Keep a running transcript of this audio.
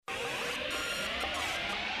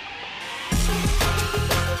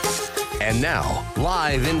And now,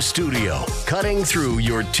 live in studio, cutting through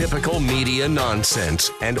your typical media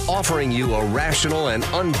nonsense and offering you a rational and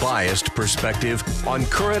unbiased perspective on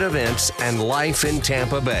current events and life in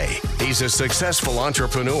Tampa Bay. He's a successful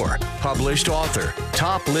entrepreneur, published author,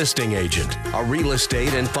 top listing agent, a real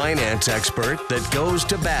estate and finance expert that goes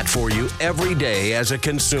to bat for you every day as a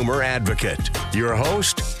consumer advocate. Your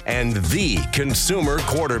host and the consumer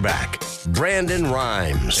quarterback, Brandon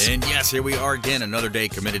Rhymes. And yes, here we are again, another day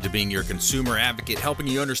committed to being your consumer advocate, helping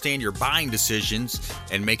you understand your buying decisions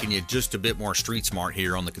and making you just a bit more street smart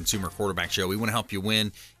here on the Consumer Quarterback Show. We want to help you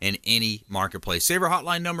win in any marketplace. Save our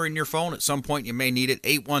hotline number in your phone. At some point, you may need it,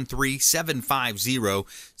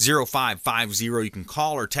 813-750-0550. You can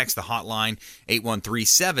call or text the hotline,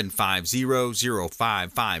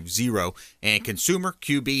 813-750-0550. And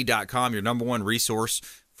ConsumerQB.com, your number one resource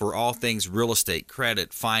for all things real estate,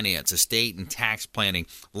 credit, finance, estate, and tax planning.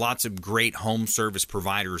 Lots of great home service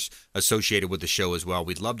providers associated with the show as well.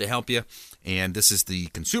 We'd love to help you. And this is the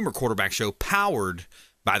Consumer Quarterback Show, powered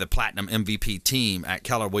by the Platinum MVP team at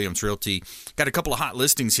Keller Williams Realty. Got a couple of hot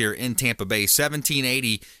listings here in Tampa Bay,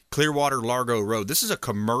 1780 Clearwater Largo Road. This is a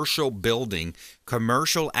commercial building,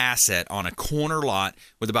 commercial asset on a corner lot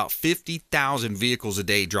with about 50,000 vehicles a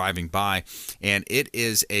day driving by. And it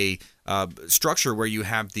is a structure where you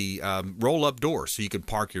have the roll-up doors, so you can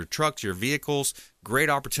park your trucks, your vehicles. Great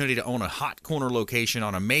opportunity to own a hot corner location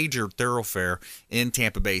on a major thoroughfare in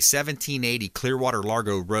Tampa Bay, 1780 Clearwater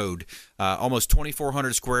Largo Road. Almost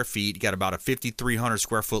 2,400 square feet. You got about a 5,300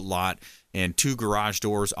 square foot lot and 2 garage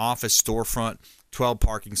doors, office, storefront, 12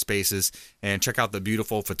 parking spaces. And check out the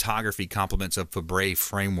beautiful photography compliments of Fabre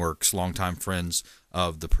Frameworks, longtime friends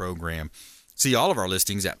of the program. See all of our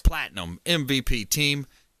listings at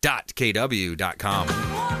PlatinumMVPTeam.kw.com.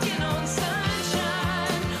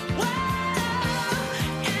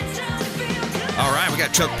 All right, we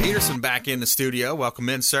got Chuck Peterson back in the studio. Welcome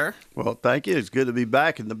in, sir. Well, thank you. It's good to be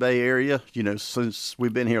back in the Bay Area, since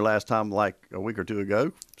we've been here last time like a week or two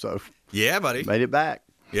ago. So, yeah, buddy. Made it back.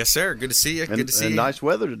 Yes, sir. Good to see you. Good to see you. Nice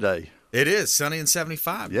weather today. It is. Sunny and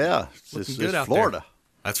 75. Yeah. It's good out Florida. There.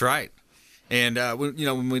 That's right. And,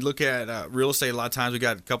 when we look at real estate, a lot of times we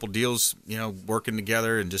got a couple deals, working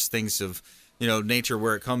together and just things of, nature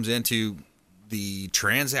where it comes into the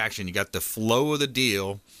transaction. You got the flow of the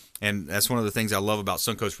deal. And that's one of the things I love about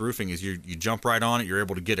Suncoast Roofing is you jump right on it. You're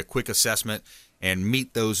able to get a quick assessment and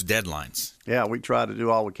meet those deadlines. Yeah, we try to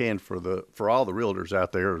do all we can for all the realtors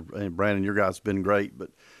out there. And Brandon, your guys have been great.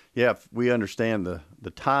 But, yeah, we understand the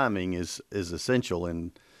timing is essential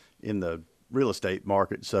in the real estate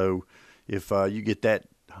market. So if you get that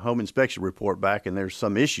home inspection report back and there's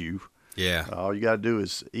some issue, all you got to do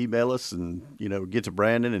is email us and, get to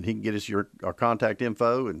Brandon and he can get us our contact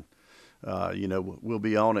info and, we'll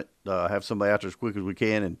be on it, have somebody out there as quick as we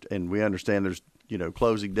can. And we understand there's,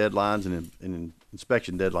 closing deadlines and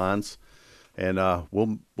inspection deadlines. And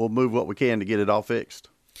we'll move what we can to get it all fixed.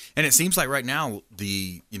 And it seems like right now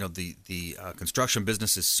the construction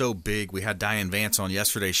business is so big. We had Diane Vance on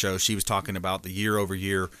yesterday's show. She was talking about the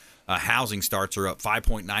year-over-year housing starts are up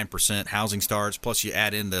 5.9%. Housing starts, plus you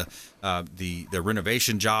add in the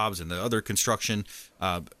renovation jobs and the other construction.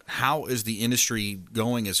 How is the industry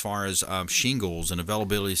going as far as shingles and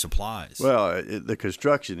availability of supplies? Well, the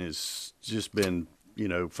construction has just been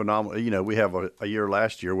phenomenal. We have a year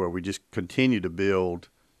last year where we just continue to build,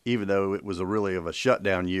 even though it was really of a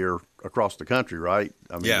shutdown year across the country, right?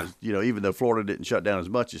 I mean, even though Florida didn't shut down as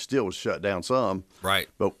much, it still was shut down some. Right.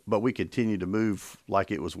 But we continue to move like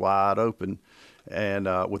it was wide open. And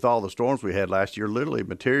with all the storms we had last year, literally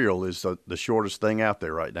material is the shortest thing out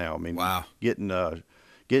there right now. I mean, wow.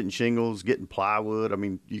 Getting shingles, getting plywood. I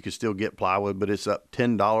mean, you can still get plywood, but it's up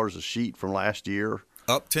 $10 a sheet from last year.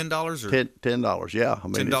 Up $10 or $10, yeah. I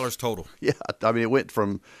mean, $10 total. Yeah, I mean it went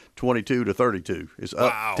from 22 to 32. It's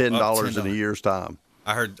up $10 in a year's time.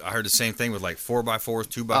 I heard the same thing with like 4x4s,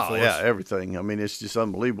 2x4s. Oh yeah, everything. I mean it's just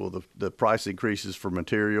unbelievable the price increases for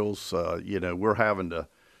materials. We're having to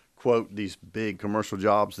quote these big commercial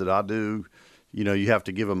jobs that I do. You have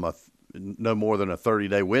to give them no more than a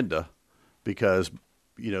 30-day window because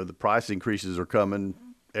the price increases are coming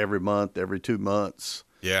every month, every 2 months.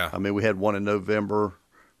 Yeah. I mean, we had one in November.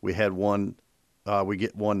 We had one. We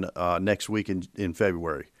get one next week in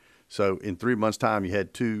February. So in 3 months' time, you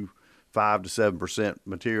had 5 to 7%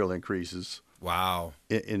 material increases. Wow.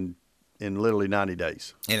 In literally 90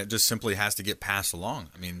 days. And it just simply has to get passed along.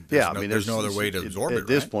 I mean, there's no other way to absorb it. At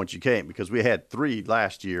this point, you can't because we had 3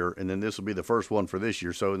 last year, and then this will be the first one for this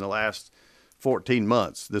year. So in the last 14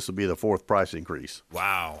 months, this will be the 4th price increase.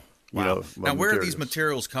 Wow. Wow. Now, where are these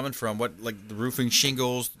materials coming from? What, like the roofing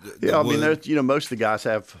shingles? Yeah, I mean, most of the guys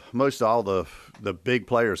most of all the big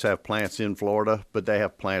players have plants in Florida, but they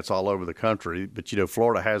have plants all over the country. But,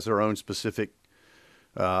 Florida has their own specific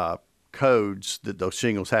codes that those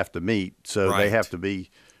shingles have to meet. So they have to be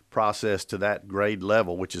processed to that grade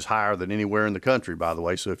level, which is higher than anywhere in the country, by the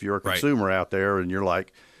way. So if you're a consumer out there and you're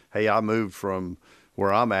like, hey, I moved from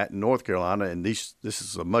where I'm at in North Carolina, and this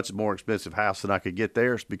is a much more expensive house than I could get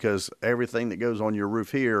there, it's because everything that goes on your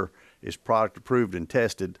roof here is product approved and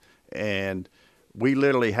tested, and we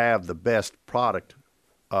literally have the best product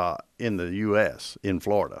in the U.S. in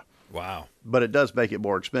Florida. Wow. But it does make it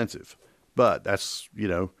more expensive. But that's,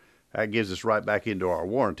 that gives us right back into our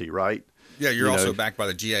warranty, right? Yeah, you're also backed by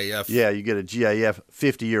the GAF. Yeah, you get a GAF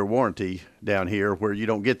 50-year warranty down here where you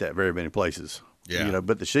don't get that very many places. Yeah.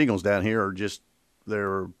 But the shingles down here are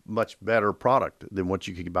they're much better product than what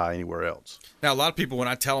you could buy anywhere else. Now, a lot of people, when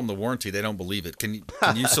I tell them the warranty, they don't believe it. Can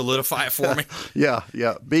you solidify it for me? Yeah.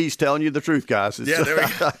 B's telling you the truth, guys. There we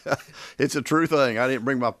go. It's a true thing. I didn't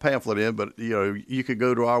bring my pamphlet in, but, you could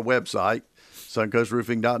go to our website,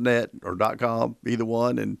 suncoastroofing.net or .com, either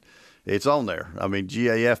one, and it's on there. I mean,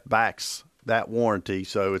 GAF backs that warranty,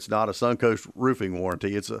 so it's not a Suncoast roofing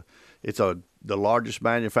warranty. It's the largest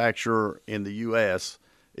manufacturer in the U.S.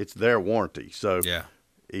 It's their warranty. So,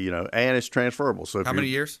 and it's transferable. So how many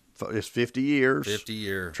years? It's 50 years. 50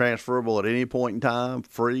 years. Transferable at any point in time,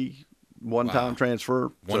 free, one-time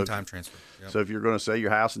transfer. One-time transfer. Yep. So if you're going to sell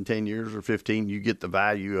your house in 10 years or 15, you get the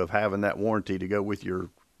value of having that warranty to go with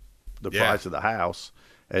the price of the house.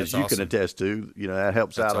 As you can attest to, that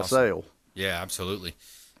helps out a sale. Yeah, absolutely.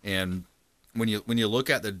 And when you look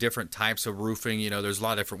at the different types of roofing, there's a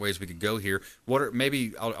lot of different ways we could go here.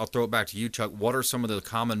 I'll throw it back to you, Chuck. What are some of the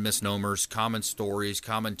common misnomers, common stories,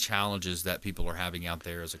 common challenges that people are having out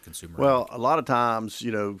there as a consumer? Well, a lot of times,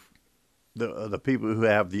 the people who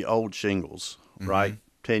have the old shingles, right?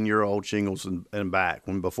 10-year-old shingles and back,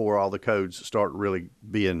 before all the codes start really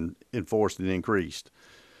being enforced and increased,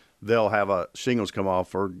 they'll have shingles come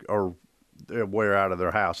off or they'll wear out of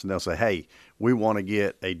their house, and they'll say, hey, we want to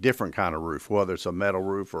get a different kind of roof, whether it's a metal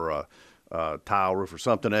roof or a tile roof or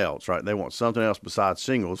something else, right? They want something else besides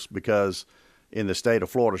shingles because in the state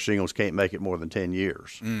of Florida, shingles can't make it more than 10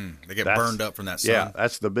 years. They get burned up from that sun. Yeah,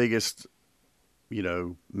 that's the biggest,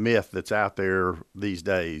 myth that's out there these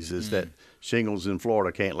days is that shingles in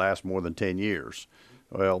Florida can't last more than 10 years.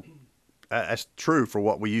 Well, that's true for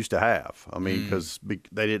what we used to have. I mean, because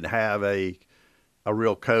they didn't have a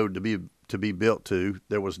real code to be built to.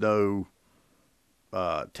 There was no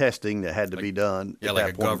testing that had to be done. Yeah,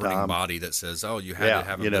 like a governing body that says, "Oh, you had to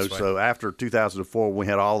have them this way." So after 2004, when we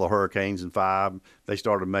had all the hurricanes in 5, they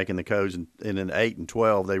started making the codes, and in 8 and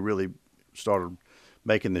 12, they really started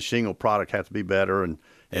making the shingle product have to be better. And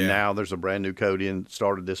now there's a brand new code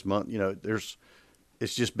started this month.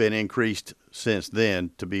 It's just been increased since then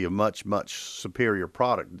to be a much, much superior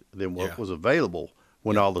product than what was available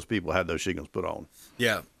when all those people had those shingles put on.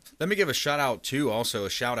 Yeah. Let me give a shout out to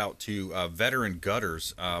Veteran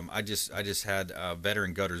Gutters. I just had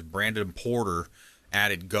Veteran Gutters. Brandon Porter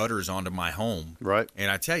added gutters onto my home. Right. And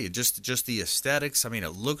I tell you, just the aesthetics. I mean,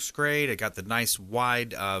 it looks great. It got the nice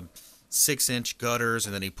wide 6-inch gutters,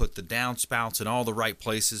 and then he put the downspouts in all the right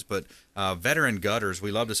places. But Veteran Gutters, we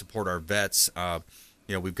love to support our vets.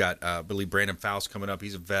 We've got, I believe, Brandon Faust coming up.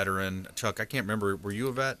 He's a veteran. Chuck, I can't remember. Were you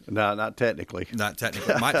a vet? No, not technically. Not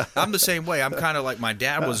technically. I'm the same way. I'm kind of like my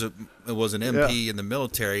dad was an MP in the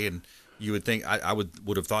military, and you would think I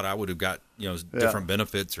would have thought I would have got different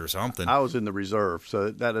benefits or something. I was in the reserve,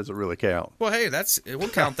 so that doesn't really count. Well, hey, we'll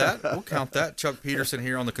count that. We'll count that. Chuck Peterson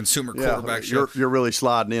here on the Consumer Quarterback Show. You're really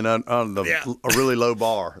sliding in on a really low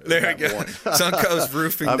bar. There you go.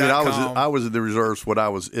 Suncoastroofing.com. I mean, I was in the reserves when I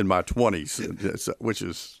was in my 20s, which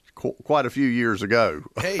is quite a few years ago.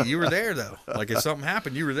 Hey, you were there though. Like if something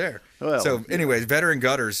happened, you were there. Well, so, anyways, Veteran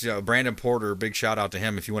Gutters. Brandon Porter. Big shout out to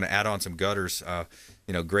him. If you want to add on some gutters,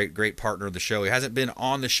 great partner of the show. He hasn't been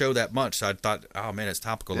on the show that much, so I thought, oh man, it's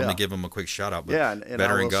topical. Let me give him a quick shout out. But and Veteran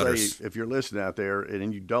I will Gutters. say, if you're listening out there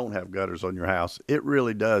and you don't have gutters on your house, it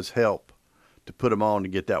really does help to put them on to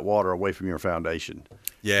get that water away from your foundation.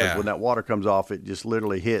 Yeah. Because when that water comes off, it just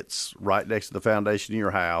literally hits right next to the foundation of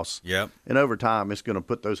your house. Yep. And over time, it's going to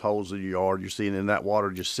put those holes in your yard. You're seeing, and that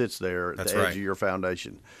water just sits there at the edge of your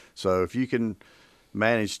foundation. So if you can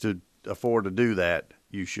manage to afford to do that,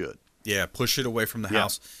 you should. Yeah, push it away from the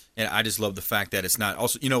house. And I just love the fact that it's not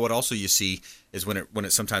also, what also you see is when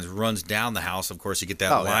it sometimes runs down the house, of course, you get that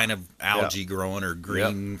line of algae growing or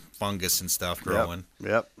green fungus and stuff growing.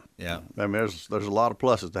 Yep. Yeah. I mean, there's a lot of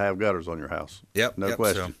pluses to have gutters on your house. Yep. No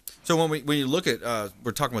question. So when you look at,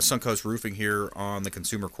 we're talking with Suncoast Roofing here on the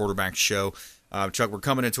Consumer Quarterback Show. Chuck, we're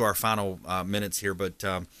coming into our final minutes here, but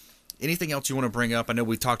anything else you want to bring up? I know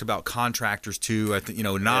we talked about contractors too. I think,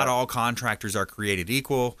 not all contractors are created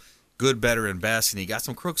equal. Good, better, and best, and you got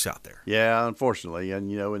some crooks out there. Yeah, unfortunately,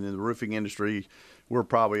 and in the roofing industry, we're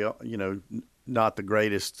probably not the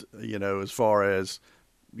greatest, as far as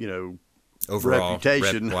overall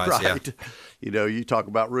reputation, right? Yeah. You talk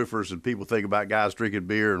about roofers, and people think about guys drinking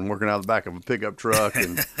beer and working out the back of a pickup truck,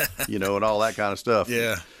 and and all that kind of stuff.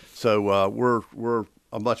 Yeah. So we're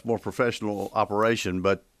a much more professional operation,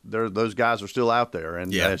 but those guys are still out there,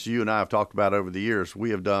 and as you and I have talked about over the years, we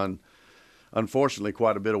have done, unfortunately,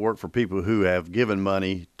 quite a bit of work for people who have given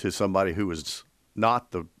money to somebody who is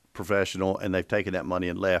not the professional, and they've taken that money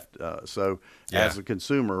and left. As a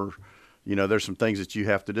consumer, there's some things that you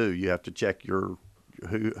have to do. You have to check who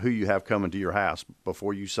you have coming to your house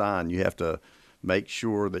before you sign. You have to make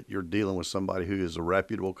sure that you're dealing with somebody who is a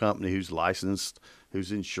reputable company, who's licensed,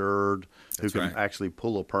 who's insured, who can actually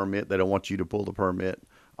pull a permit. They don't want you to pull the permit.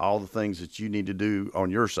 All the things that you need to do on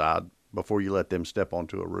your side before you let them step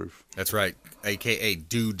onto a roof. That's right, a.k.a.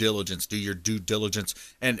 due diligence. Do your due diligence.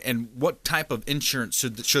 And what type of insurance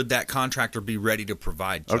should that contractor be ready to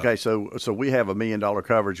provide, Chuck? Okay, so we have $1 million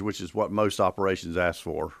coverage, which is what most operations ask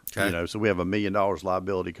for. Okay. So we have $1 million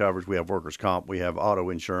liability coverage. We have workers' comp. We have auto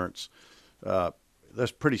insurance.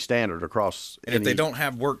 That's pretty standard across. And if they don't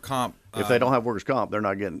have work comp, if they don't have workers' comp, they're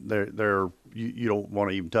not getting. You don't want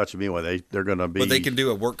to even touch them anyway. They're going to be. But they can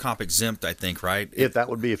do a work comp exempt, I think, right? If that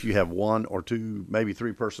would be if you have 1 or 2, maybe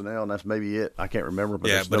 3 personnel, and that's maybe it. I can't remember, but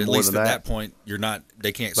yeah, it's but no at more least than at that. that point, you're not.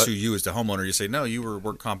 They can't sue you as the homeowner. You say no, you were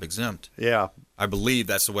work comp exempt. Yeah, I believe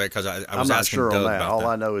that's the way because I was I'm not asking sure Doug on that. about All that.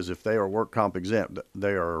 I know is if they are work comp exempt,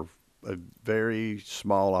 they are a very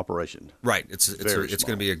small operation. Right. It's going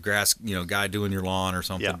to be a grass, guy doing your lawn or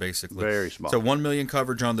something, Yeah, basically. very small. So $1 million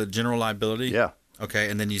coverage on the general liability. Yeah. Okay,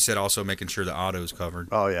 and then you said also making sure the auto is covered.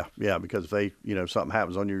 Oh yeah, because if they, something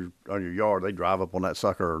happens on your yard, they drive up on that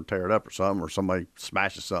sucker or tear it up or something, or somebody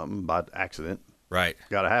smashes something by accident. Right.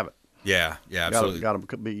 Got to have it. Yeah, absolutely. Got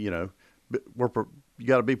to be, you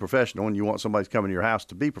got to be professional, and you want somebody coming to your house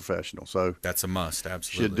to be professional. So that's a must.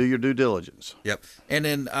 Absolutely. Should do your due diligence. Yep. And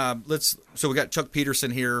then so we got Chuck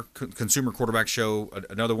Peterson here, Consumer Quarterback Show,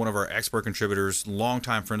 another one of our expert contributors,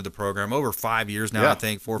 longtime friend of the program, over 5 years now, I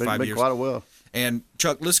think, 4 or 5 years. Quite a while. And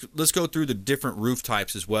Chuck, let's go through the different roof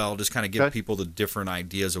types as well. Just kind of give people the different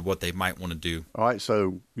ideas of what they might want to do. All right,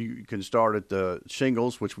 so you can start at the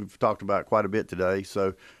shingles, which we've talked about quite a bit today.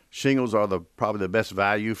 So shingles are probably the best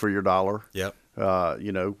value for your dollar. Yep.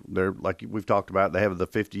 They're like we've talked about. They have the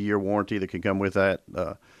 50-year warranty that can come with that.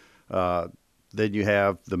 Then you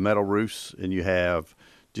have the metal roofs, and you have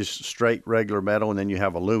just straight regular metal, and then you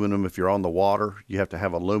have aluminum. If you're on the water, you have to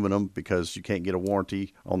have aluminum because you can't get a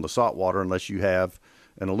warranty on the salt water unless you have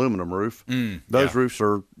an aluminum roof. Those roofs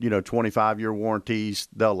are 25-year warranties.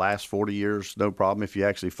 They'll last 40 years, no problem, if you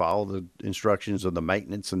actually follow the instructions of the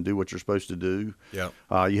maintenance and do what you're supposed to do. Yep.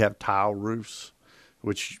 You have tile roofs,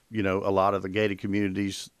 which a lot of the gated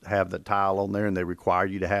communities have that tile on there, and they require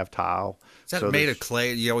you to have tile. Is that made of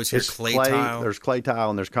clay? You always hear clay tile. There's clay tile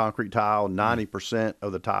and there's concrete tile. 90%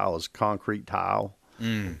 of the tile is concrete tile.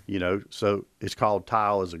 So it's called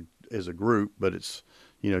tile as a group, but it's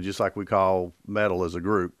just like we call metal as a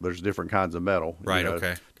group. There's different kinds of metal. Right.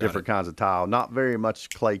 Okay. Different kinds of tile. Not very much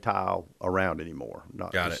clay tile around anymore.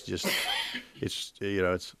 Got it. Just it's a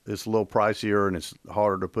little pricier and it's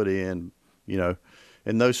harder to put in.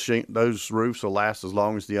 And those roofs will last as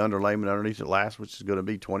long as the underlayment underneath it lasts, which is going to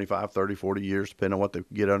be 25, 30, 40 years, depending on what they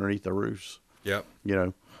get underneath the roofs. Yep.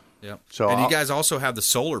 Yep. So you guys also have the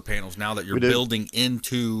solar panels now that you're building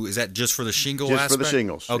into. Is that just for the shingle aspect? Just for the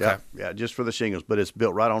shingles. Okay. Yeah, just for the shingles. But it's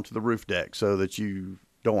built right onto the roof deck so that you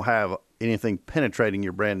don't have anything penetrating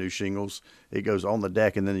your brand new shingles. It goes on the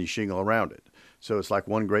deck and then you shingle around it. So it's like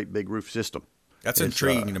one great big roof system. That's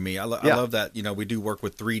intriguing to me. I love that. We do work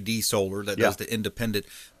with 3D Solar that does the independent,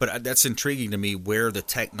 but that's intriguing to me where the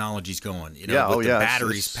technology's going. With the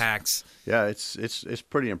batteries, packs. Yeah, it's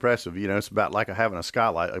pretty impressive. It's about like having a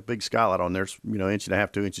skylight, a big skylight on there. It's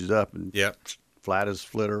 1.5, 2 inches up, and flat as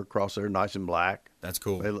flitter across there, nice and black. That's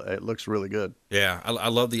cool. It looks really good. Yeah, I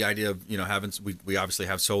love the idea of having. We obviously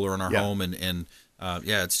have solar in our home, and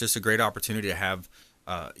it's just a great opportunity to have.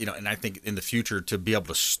 And I think in the future to be able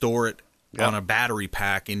to store it on a battery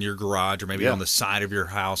pack in your garage or maybe on the side of your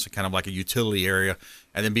house, kind of like a utility area,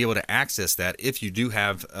 and then be able to access that if you do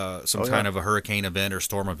have some kind of a hurricane event or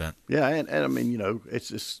storm event. Yeah, and I mean,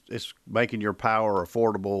 it's making your power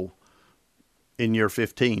affordable in year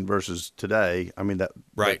 15 versus today. I mean, the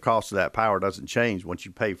cost of that power doesn't change once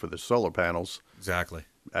you pay for the solar panels. Exactly.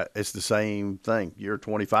 It's the same thing. Year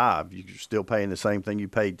 25, you're still paying the same thing you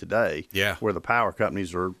paid today. Yeah. Where the power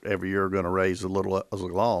companies are every year going to raise a little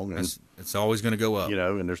along. And, it's always going to go up.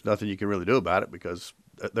 And there's nothing you can really do about it because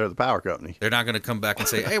they're the power company. They're not going to come back and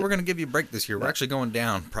say, hey, we're going to give you a break this year. We're actually going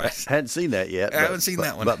down price. I hadn't seen that yet. I haven't seen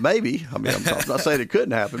that one. But maybe. I mean, I'm not saying it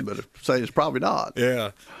couldn't happen, but I'm saying it's probably not.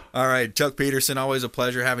 Yeah. All right. Chuck Peterson, always a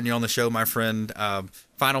pleasure having you on the show, my friend.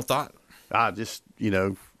 Final thought? Just,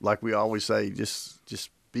 like we always say, just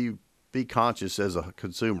be conscious as a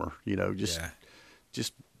consumer.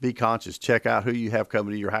 Just be conscious. Check out who you have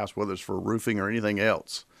coming to your house, whether it's for roofing or anything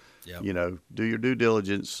else. Yep. Do your due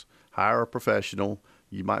diligence. Hire a professional.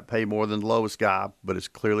 You might pay more than the lowest guy, but it's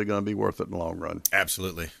clearly going to be worth it in the long run.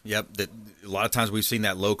 Absolutely. Yep. A lot of times we've seen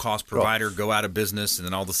that low-cost provider go out of business, and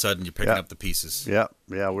then all of a sudden you're picking up the pieces. Yeah.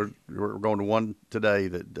 We're going to one today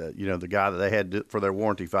that the guy that they had for their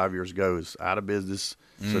warranty 5 years ago is out of business.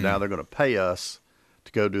 So now they're going to pay us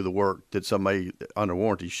to go do the work that somebody under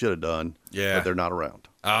warranty should have done, but they're not around.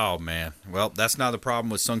 Oh, man. Well, that's not the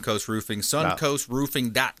problem with Suncoast Roofing.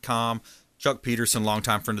 SuncoastRoofing.com. Chuck Peterson,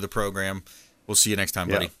 longtime friend of the program. We'll see you next time,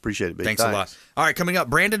 buddy. Appreciate it, Big. Thanks a lot. All right, coming up,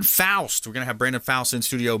 Brandon Faust. We're going to have Brandon Faust in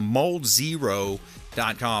studio.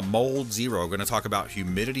 MoldZero.com. Mold Zero. We're going to talk about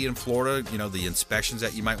humidity in Florida, the inspections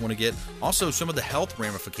that you might want to get. Also, some of the health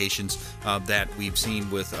ramifications that we've seen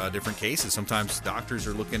with different cases. Sometimes doctors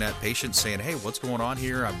are looking at patients saying, hey, what's going on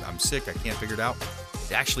here? I'm sick. I can't figure it out.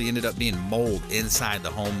 It actually ended up being mold inside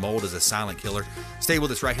the home. Mold is a silent killer. Stay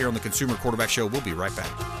with us right here on the Consumer Quarterback Show. We'll be right back.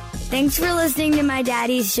 Thanks for listening to my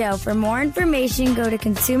daddy's show. For more information, go to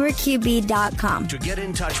ConsumerQB.com. To get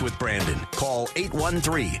in touch with Brandon, call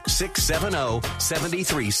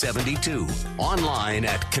 813-670-7372. Online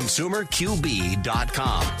at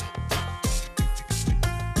ConsumerQB.com.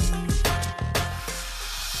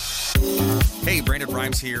 Hey, Brandon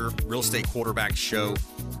Rhymes here, Real Estate Quarterback Show,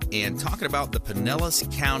 and talking about the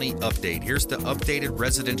Pinellas County update. Here's the updated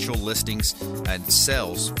residential listings and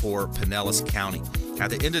sales for Pinellas County.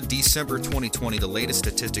 At the end of December 2020, the latest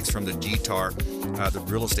statistics from the GTAR, the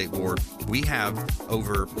Real Estate Board, we have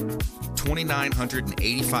over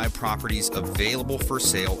 2,985 properties available for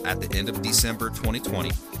sale at the end of December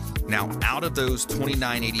 2020. Now, out of those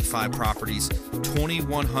 2,985 properties,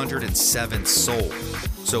 2,107 sold.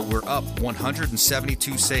 So we're up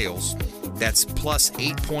 172 sales. That's plus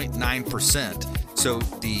 8.9%. So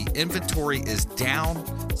the inventory is down,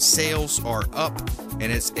 sales are up,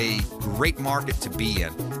 and it's a great market to be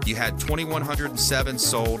in. You had 2,107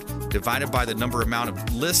 sold, divided by the amount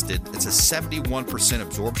of listed, it's a 71%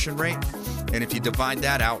 absorption rate. And if you divide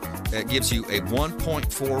that out, that gives you a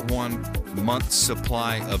 1.41 month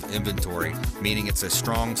supply of inventory, meaning it's a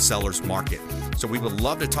strong seller's market. So we would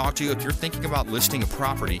love to talk to you. If you're thinking about listing a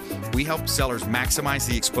property, we help sellers maximize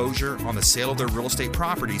the exposure on the sale of their real estate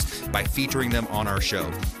properties by featuring them on our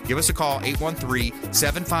show. Give us a call,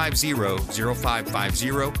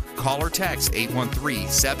 813-750-0550. Call or text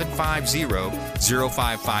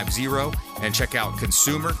 813-750-0550 and check out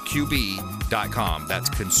ConsumerQB.com. That's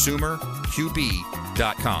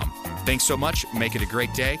ConsumerQB.com. Thanks so much. Make it a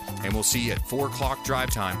great day, and we'll see you at 4 o'clock drive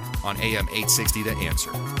time on AM 860 The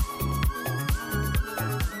Answer.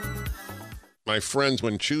 My friends,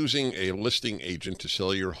 when choosing a listing agent to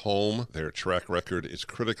sell your home, their track record is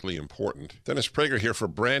critically important. Dennis Prager here for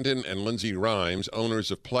Brandon and Lindsay Rhymes,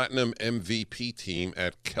 owners of Platinum MVP Team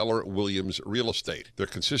at Keller Williams Real Estate. They're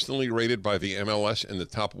consistently rated by the MLS in the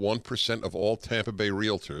top 1% of all Tampa Bay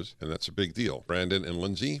realtors, and that's a big deal. Brandon and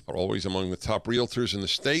Lindsay are always among the top realtors in the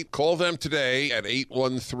state. Call them today at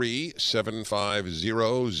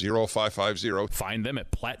 813-750-0550. Find them at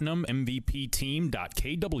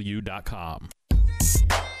platinummvpteam.kw.com.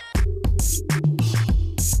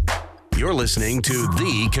 You're listening to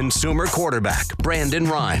the Consumer Quarterback, Brandon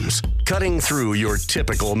Rhymes, cutting through your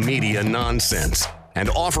typical media nonsense and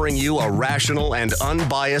offering you a rational and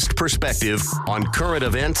unbiased perspective on current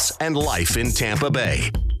events and life in Tampa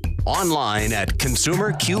Bay. Online at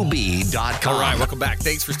consumerqb.com. All right, welcome back.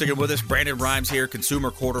 Thanks for sticking with us. Brandon Rhymes here,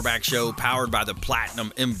 Consumer Quarterback Show, powered by the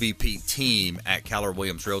Platinum MVP team at Keller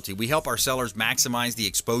Williams Realty. We help our sellers maximize the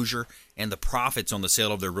exposure and the profits on the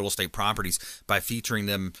sale of their real estate properties by featuring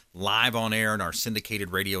them live on air in our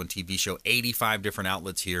syndicated radio and TV show. 85 different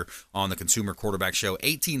outlets here on the Consumer Quarterback Show.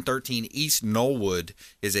 1813 East Knollwood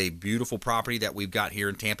is a beautiful property that we've got here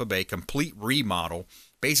in Tampa Bay. Complete remodel.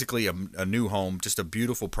 Basically a new home, just a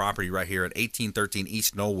beautiful property right here at 1813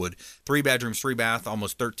 East Knollwood. 3 bedrooms, 3 bath,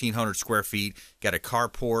 almost 1,300 square feet. Got a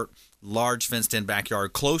carport, large fenced-in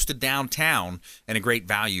backyard, close to downtown, and a great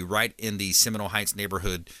value right in the Seminole Heights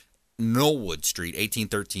neighborhood, Knollwood Street,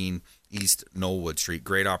 1813 East Knollwood Street.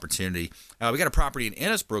 Great opportunity. We got a property in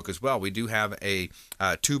Innisbrook as well. We do have a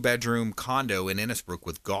 2-bedroom condo in Innisbrook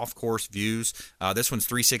with golf course views. This one's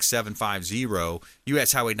 36750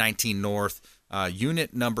 U.S. Highway 19 North.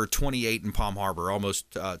 Unit number 28 in Palm Harbor,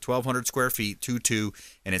 almost 1,200 square feet, 2-2,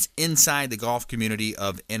 and it's inside the golf community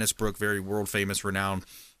of Innisbrook, very world-famous, renowned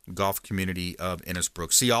golf community of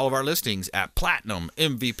Innisbrook. See all of our listings at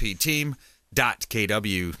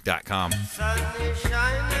platinummvpteam.kw.com.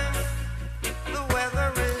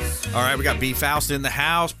 All right, we got B. Faust in the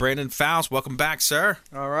house. Brandon Faust, welcome back, sir.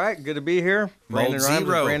 All right, good to be here. Brandon Rhymes,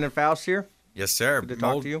 Brandon Faust here. Yes, sir. Good to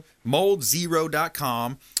talk to you.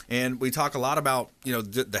 Moldzero.com, and we talk a lot about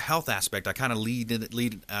the health aspect. I kind of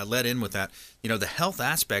led in with that. The health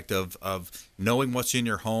aspect of knowing what's in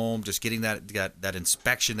your home, just getting that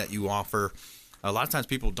inspection that you offer. A lot of times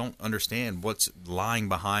people don't understand what's lying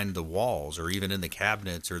behind the walls or even in the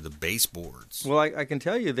cabinets or the baseboards. Well, I can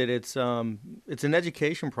tell you that it's an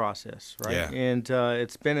education process, right? Yeah. And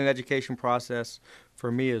it's been an education process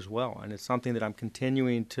for me as well, and it's something that I'm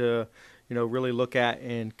continuing to really look at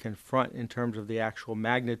and confront in terms of the actual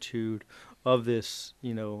magnitude of this,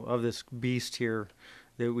 of this beast here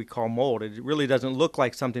that we call mold. It really doesn't look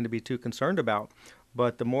like something to be too concerned about,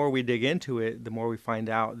 but the more we dig into it, the more we find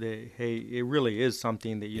out that, hey, it really is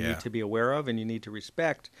something that you need to be aware of and you need to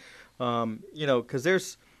respect, because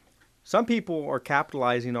there's some people are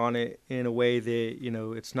capitalizing on it in a way that,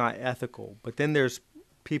 it's not ethical, but then there's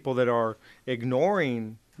people that are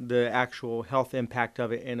ignoring the actual health impact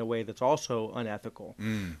of it in a way that's also unethical,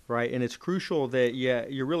 right? And it's crucial that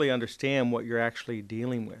you really understand what you're actually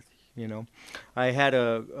dealing with. I had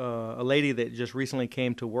a lady that just recently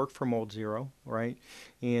came to work for Moldzero, right?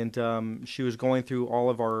 And she was going through all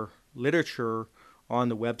of our literature on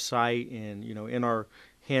the website and in our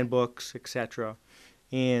handbooks, etc.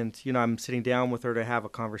 And I'm sitting down with her to have a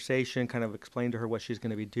conversation, kind of explain to her what she's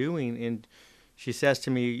going to be doing, and she says to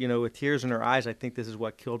me, with tears in her eyes, I think this is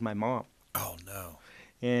what killed my mom. Oh, no.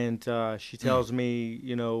 And she tells me,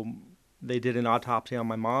 they did an autopsy on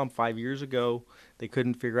my mom 5 years ago. They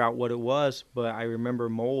couldn't figure out what it was, but I remember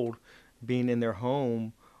mold being in their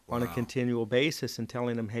home on a continual basis and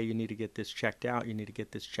telling them, hey, you need to get this checked out. You need to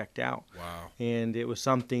get this checked out. Wow. And it was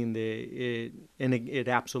something that it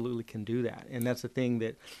absolutely can do that. And that's the thing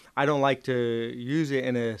that I don't like to use it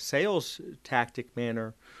in a sales tactic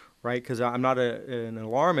manner, right? Because I'm not an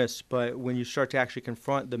alarmist, but when you start to actually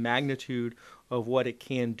confront the magnitude of what it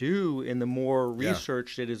can do and the more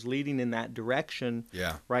research that is leading in that direction,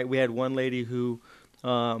 right? We had one lady who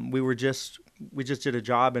we just did a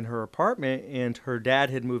job in her apartment, and her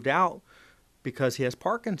dad had moved out because he has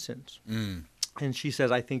Parkinson's. And she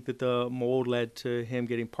says, I think that the mold led to him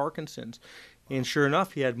getting Parkinson's. And sure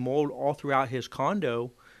enough, he had mold all throughout his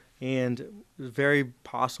condo. And very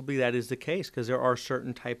possibly that is the case, because there are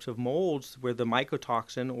certain types of molds where the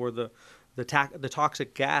mycotoxin or the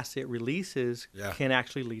toxic gas it releases can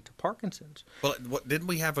actually lead to Parkinson's. Well, didn't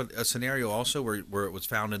we have a scenario also where it was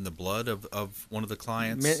found in the blood of one of the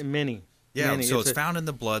clients? Many. Yeah, many. so it's found in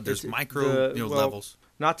the blood. There's micro levels.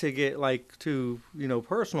 Not to get too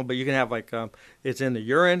personal, but you can have it's in the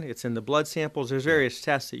urine, it's in the blood samples. There's various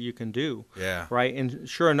tests that you can do. Yeah. Right. And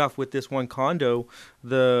sure enough, with this one condo,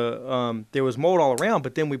 there was mold all around,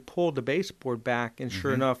 but then we pulled the baseboard back, and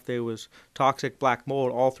sure enough, there was toxic black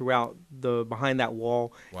mold all throughout behind that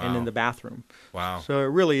wall and in the bathroom. Wow. So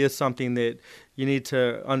it really is something that you need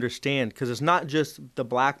to understand, because it's not just the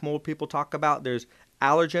black mold people talk about. There's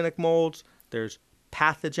allergenic molds. There's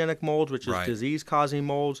pathogenic molds, which is disease-causing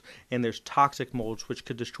molds, and there's toxic molds, which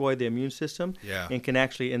could destroy the immune system and can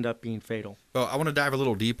actually end up being fatal. Well, I want to dive a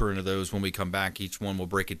little deeper into those when we come back. Each one will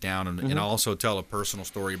break it down, and I'll also tell a personal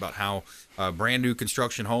story about how a brand new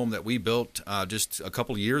construction home that we built just a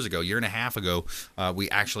couple of years ago, year and a half ago, we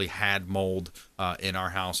actually had mold in our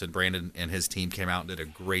house, and Brandon and his team came out and did a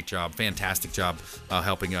great job, fantastic job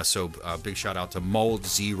helping us. So big shout out to Mold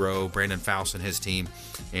Zero, Brandon Faust and his team.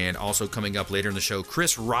 And also coming up later in the show,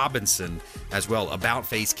 Chris Robinson as well, About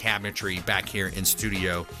Face Cabinetry back here in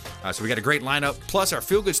studio. So we got a great lineup, plus our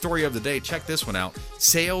feel-good story of the day. Check this one out.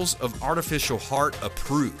 Sales of artificial heart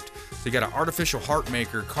approved. So you got an artificial heart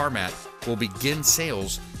maker, Carmat, will begin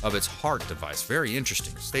sales of its heart device. Very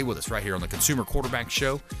interesting. Stay with us right here on the Consumer Quarterback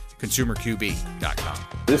Show, ConsumerQB.com.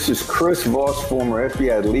 This is Chris Voss, former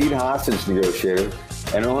FBI lead hostage negotiator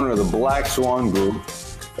and owner of the Black Swan Group,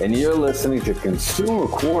 and you're listening to Consumer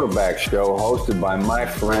Quarterback Show hosted by my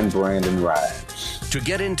friend Brandon Rhymes. To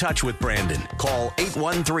get in touch with Brandon, call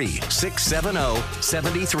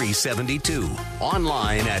 813-670-7372.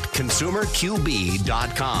 Online at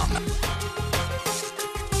ConsumerQB.com.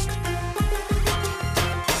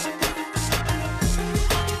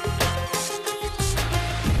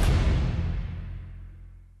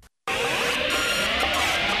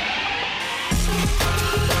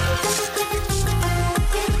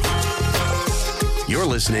 You're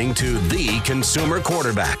listening to The Consumer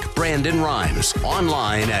Quarterback, Brandon Rhymes,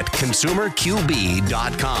 online at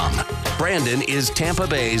ConsumerQB.com. Brandon is Tampa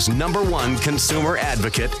Bay's #1 consumer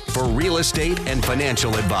advocate for real estate and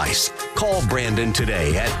financial advice. Call Brandon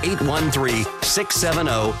today at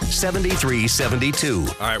 813-670-7372.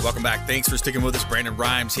 All right, welcome back. Thanks for sticking with us. Brandon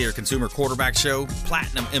Rhymes here, Consumer Quarterback Show,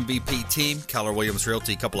 Platinum MVP team, Keller Williams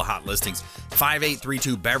Realty, a couple of hot listings.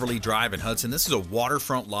 5832 Beverly Drive in Hudson. This is a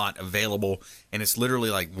waterfront lot available, and it's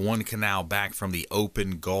literally like one canal back from the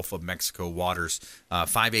open Gulf of Mexico waters.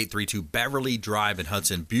 5832 Beverly Drive in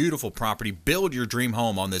Hudson. Beautiful property. Build your dream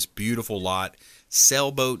home on this beautiful lot.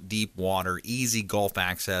 Sailboat deep water, easy Gulf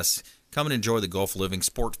access. Come and enjoy the Gulf living,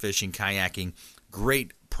 sport fishing, kayaking.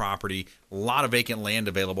 Great property. A lot of vacant land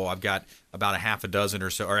available. I've got about a half a dozen or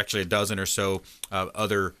so, or actually a dozen or so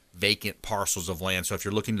other vacant parcels of land. So if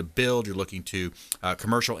you're looking to build, you're looking to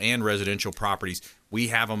commercial and residential properties, we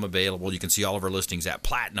have them available. You can see all of our listings at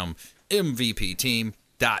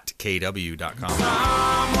PlatinumMVPTeam.kw.com.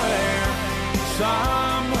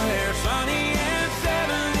 Somewhere sunny and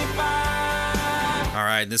 75. All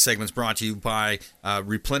right, this segment's brought to you by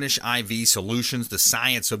Replenish IV Solutions, the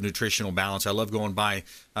science of nutritional balance. I love going by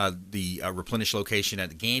the Replenish location at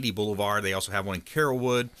the Gandy Boulevard. They also have one in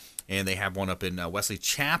Carrollwood, and they have one up in Wesley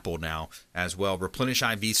Chapel now as well. Replenish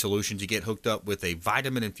IV Solutions, you get hooked up with a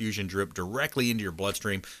vitamin infusion drip directly into your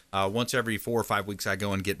bloodstream. Once every 4 or 5 weeks I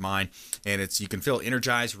go and get mine, and you can feel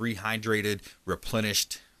energized, rehydrated,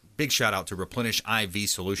 replenished. Big shout out to Replenish IV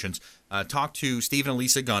Solutions. Talk to Stephen and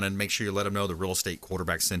Lisa Gunnan. Make sure you let them know the real estate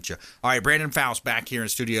quarterback sent you. All right, Brandon Faust back here in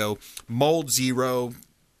studio. Mold Zero,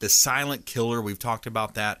 the silent killer. We've talked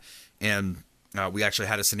about that. And we actually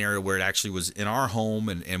had a scenario where it actually was in our home,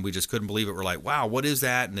 and we just couldn't believe it. We're like, wow, what is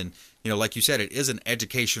that? And then, like you said, it is an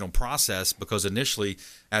educational process, because initially,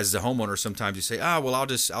 as the homeowner, sometimes you say, well,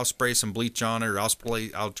 I'll spray some bleach on it, or I'll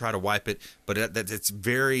try to wipe it. But it's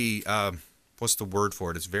very... what's the word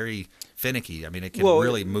for it? It's very finicky. I mean, it can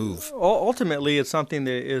really move. Ultimately, it's something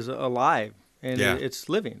that is alive and it's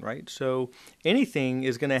living, right? So anything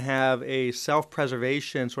is going to have a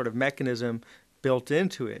self-preservation sort of mechanism built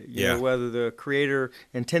into it. You know, whether the creator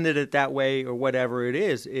intended it that way or whatever it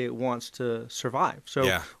is, it wants to survive.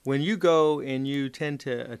 So when you go and you tend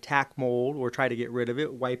to attack mold or try to get rid of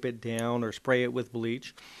it, wipe it down or spray it with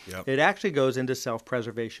bleach, it actually goes into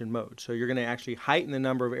self-preservation mode. So you're going to actually heighten the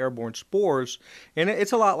number of airborne spores. And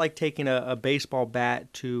it's a lot like taking a baseball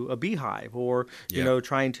bat to a beehive, or,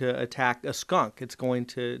 trying to attack a skunk. It's going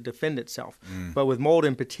to defend itself. But with mold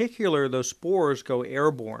in particular, those spores go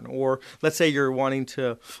airborne. Or let's say you're wanting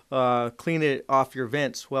to clean it off your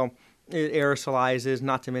vents. Well, it aerosolizes,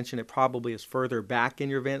 not to mention it probably is further back in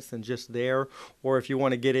your vents than just there. Or if you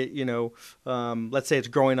want to get it, let's say it's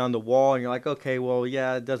growing on the wall and you're like, okay, well,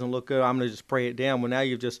 yeah, it doesn't look good, I'm going to just spray it down. Well, now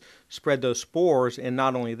you've just spread those spores, and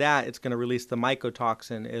not only that, it's going to release the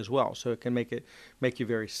mycotoxin as well. So it can make you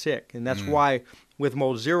very sick. And that's why with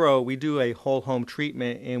Mold Zero, we do a whole home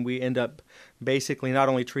treatment, and we end up basically not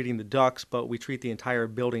only treating the ducts, but we treat the entire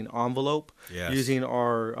building envelope using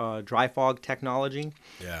our dry fog technology.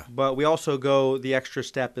 But we also go the extra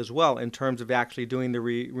step as well in terms of actually doing the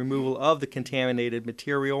removal of the contaminated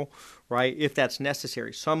material, right, if that's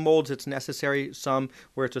necessary. Some molds it's necessary, some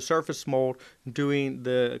where it's a surface mold, doing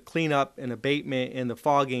the cleanup and abatement and the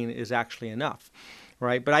fogging is actually enough.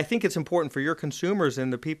 right? But I think it's important for your consumers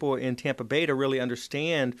and the people in Tampa Bay to really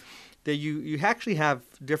understand that you actually have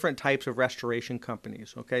different types of restoration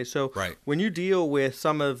companies, okay? So when you deal with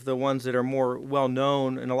some of the ones that are more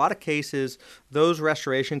well-known, in a lot of cases, those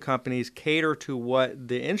restoration companies cater to what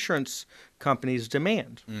the insurance companies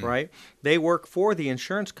demand, right? They work for the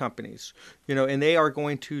insurance companies, and they are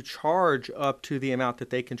going to charge up to the amount that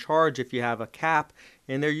they can charge if you have a cap,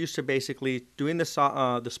 and they're used to basically doing the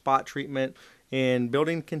spot treatment and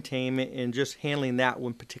building containment and just handling that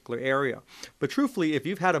one particular area. But truthfully, if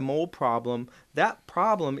you've had a mold problem, that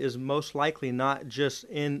problem is most likely not just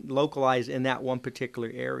localized in that one particular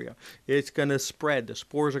area. It's going to spread. The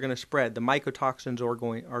spores are going to spread. The mycotoxins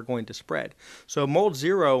are going to spread. So Mold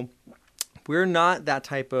Zero, we're not that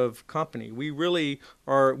type of company. We really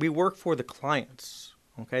are. We work for the clients.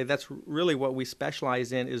 Okay, that's really what we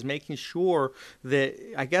specialize in, is making sure that,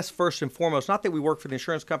 I guess first and foremost, not that we work for the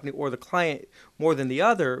insurance company or the client more than the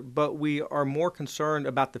other, but we are more concerned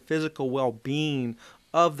about the physical well-being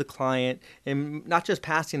of the client, and not just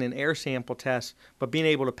passing an air sample test, but being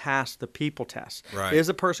able to pass the people test. Right. Is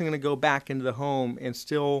a person going to go back into the home and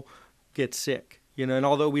still get sick? And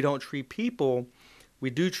although we don't treat people, we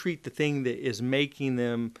do treat the thing that is making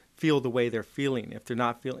them feel the way they're feeling. If they're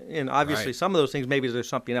not feeling, and obviously some of those things, maybe there's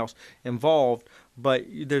something else involved, but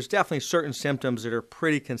there's definitely certain symptoms that are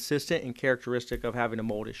pretty consistent and characteristic of having a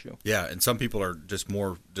mold issue. Yeah, and some people are just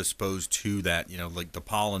more disposed to that, like the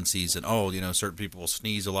pollen season. Certain people will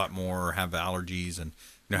sneeze a lot more or have allergies and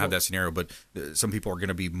have that scenario, but some people are going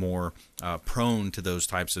to be more prone to those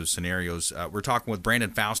types of scenarios. We're talking with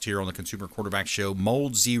Brandon Faust here on the Consumer Quarterback Show,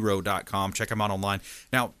 moldzero.com. Check him out online.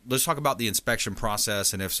 Now, let's talk about the inspection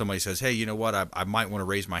process, and if somebody says, hey, you know what, I might want to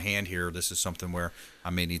raise my hand here, this is something where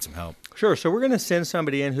I may need some help. Sure. So we're going to send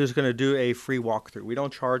somebody in who's going to do a free walkthrough. We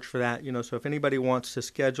don't charge for that. So if anybody wants to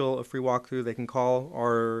schedule a free walkthrough, they can call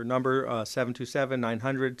our number,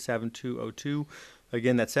 727-900-7202.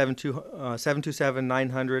 Again, that's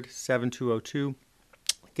 727-900-7202.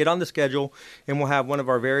 Get on the schedule, and we'll have one of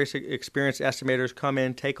our various experienced estimators come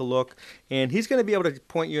in, take a look, and he's going to be able to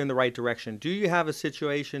point you in the right direction. Do you have a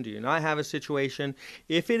situation? Do you not have a situation?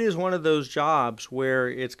 If it is one of those jobs where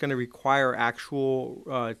it's going to require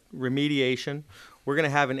actual remediation, we're going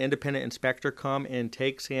to have an independent inspector come and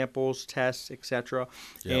take samples, tests, etc.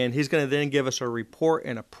 And he's going to then give us a report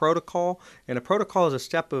and a protocol. And a protocol is a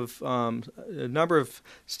step of a number of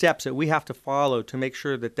steps that we have to follow to make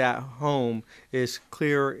sure that that home is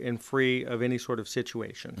clear and free of any sort of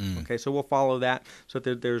situation. Okay, so we'll follow that so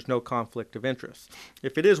that there's no conflict of interest.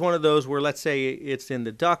 If it is one of those where, let's say, it's in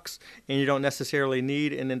the ducts and you don't necessarily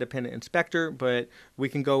need an independent inspector, but we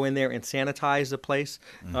can go in there and sanitize the place,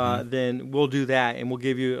 then we'll do that. And we'll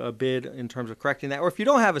give you a bid in terms of correcting that. Or if you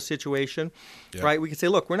don't have a situation, right, we can say,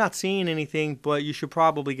 look, we're not seeing anything, but you should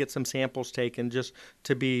probably get some samples taken just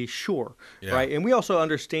to be sure, right? And we also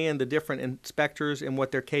understand the different inspectors and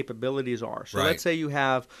what their capabilities are. So let's say you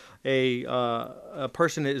have a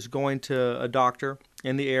person that is going to a doctor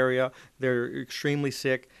in the area, they're extremely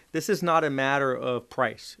sick. This is not a matter of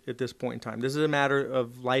price at this point in time. This is a matter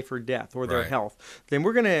of life or death or their health. Then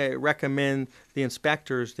we're going to recommend the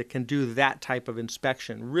inspectors that can do that type of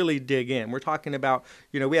inspection, really dig in. We're talking about,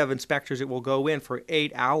 we have inspectors that will go in for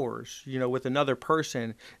 8 hours, with another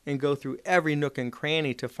person and go through every nook and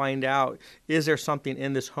cranny to find out, is there something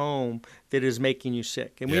in this home that is making you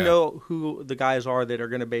sick? And we know who the guys are that are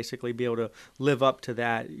going to basically be able to live up to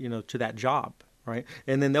that, to that job. Right,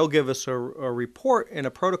 and then they'll give us a report and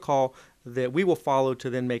a protocol that we will follow to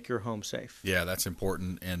then make your home safe. Yeah, that's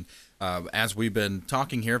important. And as we've been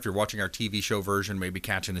talking here, if you're watching our TV show version, maybe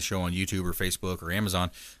catching the show on YouTube or Facebook or Amazon,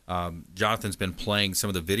 Jonathan's been playing some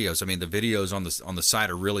of the videos. I mean, the videos on the site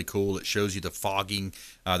are really cool. It shows you the fogging.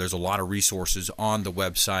 There's a lot of resources on the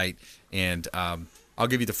website. And I'll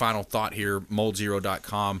give you the final thought here,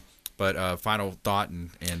 moldzero.com. But final thought and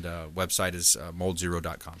website is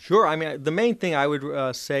moldzero.com. Sure. I mean, the main thing I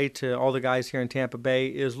would say to all the guys here in Tampa Bay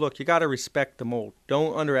is, look, you got to respect the mold.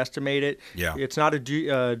 Don't underestimate it. Yeah. It's not a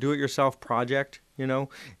do-it-yourself project, and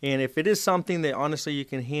if it is something that honestly you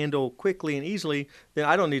can handle quickly and easily, then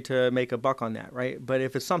I don't need to make a buck on that, right? But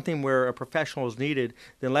if it's something where a professional is needed,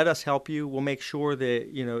 then let us help you. We'll make sure that,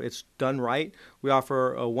 it's done right. We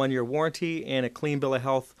offer a 1-year warranty and a clean bill of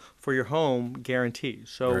health for your home guarantee.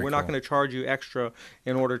 So we're not going to charge you extra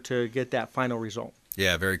in order to get that final result.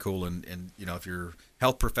 Yeah, very cool. And if your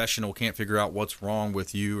health professional can't figure out what's wrong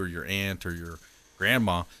with you or your aunt or your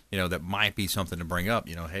grandma, that might be something to bring up.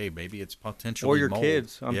 Hey, maybe it's potentially or your mold.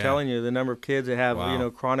 Kids. I'm telling you, the number of kids that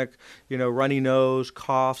have chronic, runny nose,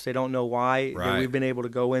 coughs. They don't know why. Right. We've been able to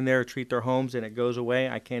go in there, treat their homes, and it goes away.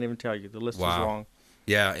 I can't even tell you. The list is long.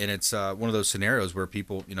 Yeah, and it's one of those scenarios where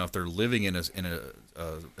people, if they're living in a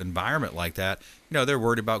environment like that, they're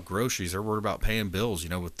worried about groceries, they're worried about paying bills.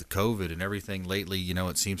 With the COVID and everything lately,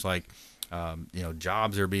 it seems like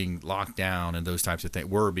jobs are being locked down and those types of things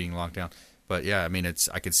were being locked down. But yeah, I mean,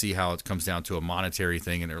 I could see how it comes down to a monetary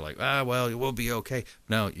thing, and they're like, well, we'll be okay.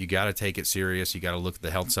 No, you got to take it serious. You got to look at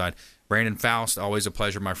the health side. Brandon Faust, always a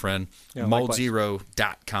pleasure, my friend. Yeah,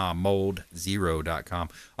 moldzero.com, moldzero.com.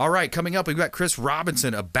 All right, coming up, we've got Chris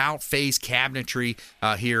Robinson, About Face Cabinetry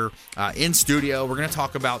here in studio. We're going to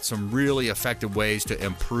talk about some really effective ways to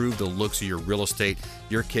improve the looks of your real estate,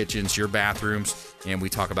 your kitchens, your bathrooms. And we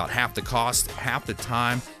talk about half the cost, half the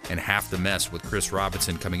time, and half the mess with Chris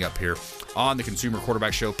Robinson coming up here on the Consumer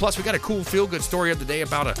Quarterback Show. Plus, we got a cool feel-good story of the day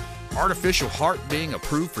about an artificial heart being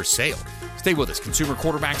approved for sale. Stay with us. Consumer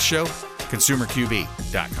Quarterback Show,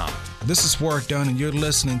 ConsumerQB.com. This is Warwick Dunn, and you're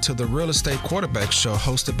listening to the Real Estate Quarterback Show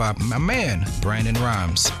hosted by my man, Brandon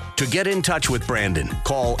Rhymes. To get in touch with Brandon,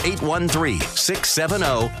 call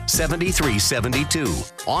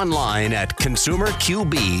 813-670-7372. Online at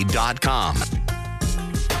ConsumerQB.com.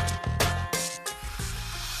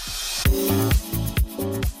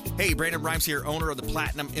 Hey, Brandon Rhymes here, owner of the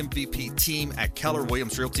Platinum MVP team at Keller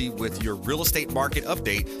Williams Realty with your real estate market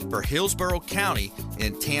update for Hillsborough County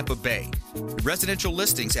in Tampa Bay. Residential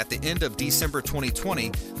listings at the end of December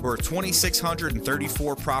 2020 were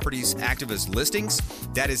 2,634 properties active as listings.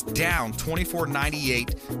 That is down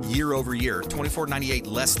 2,498 year over year, 2,498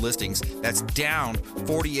 less listings. That's down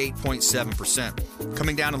 48.7%.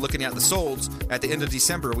 Coming down and looking at the solds, at the end of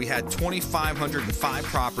December, we had 2,505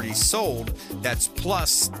 properties sold. That's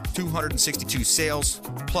plus 262 sales,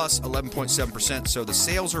 plus 11.7%. So the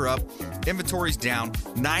sales are up, inventory's down,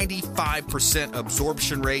 95%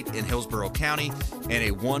 absorption rate in Hillsborough County, and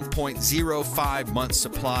a 1.05 month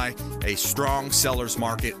supply, a strong seller's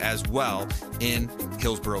market as well in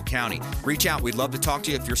Hillsborough County. Reach out. We'd love to talk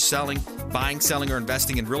to you if you're buying, selling, or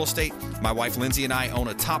investing in real estate. My wife Lindsay and I own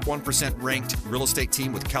a top 1% ranked real estate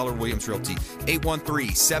team with Keller Williams Realty.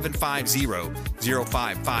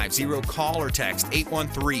 813-750-0550. Call or text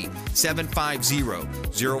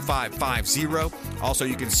 813-750-0550. Also,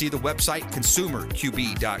 you can see the website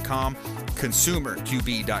ConsumerQB.com.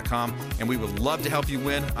 ConsumerQB.com, and we would love to help you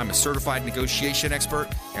win. I'm a certified negotiation expert,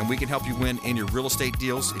 and we can help you win in your real estate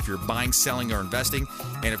deals if you're buying, selling, or investing.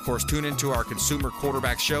 And of course, tune into our Consumer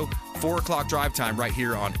Quarterback Show, 4 o'clock drive time right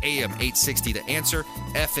here on AM 860 The Answer,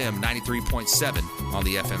 FM 93.7 on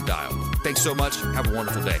the FM dial. Thanks so much. Have a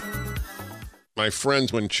wonderful day. My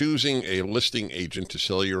friends, when choosing a listing agent to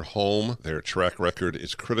sell your home, their track record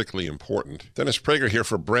is critically important. Dennis Prager here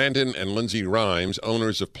for Brandon and Lindsay Rhymes,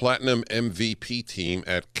 owners of Platinum MVP team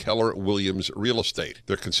at Keller Williams Real Estate.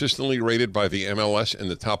 They're consistently rated by the MLS in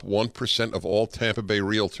the top 1% of all Tampa Bay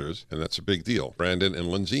realtors, and that's a big deal. Brandon and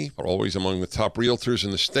Lindsay are always among the top realtors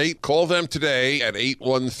in the state. Call them today at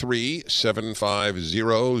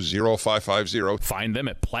 813-750-0550. Find them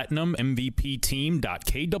at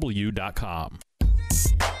platinummvpteam.kw.com.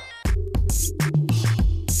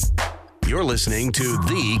 You're listening to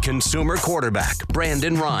the Consumer Quarterback,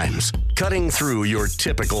 Brandon Rhymes, cutting through your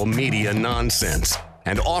typical media nonsense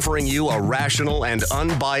and offering you a rational and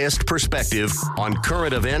unbiased perspective on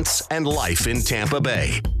current events and life in Tampa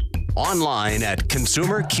Bay. Online at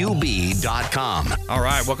ConsumerQB.com. All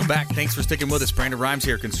right, welcome back. Thanks for sticking with us. Brandon Rhymes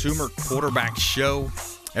here, Consumer Quarterback Show.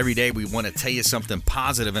 Every day we want to tell you something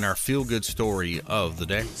positive in our feel-good story of the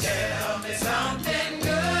day. Tell me something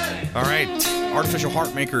good. All right, artificial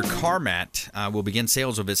heart maker Carmat will begin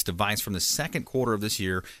sales of its device from the second quarter of this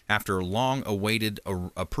year after long-awaited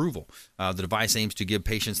approval. The device aims to give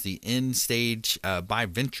patients the end-stage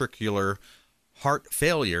biventricular heart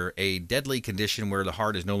failure, a deadly condition where the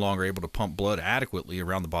heart is no longer able to pump blood adequately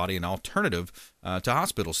around the body, an alternative to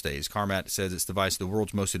hospital stays. Carmat says its device is the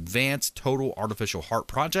world's most advanced total artificial heart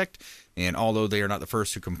project, and although they are not the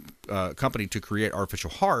first company to create artificial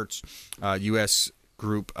hearts, U.S.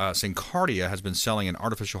 group Cqb has been selling an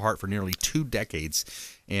artificial heart for nearly 2 decades.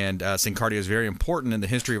 And Cqb is very important in the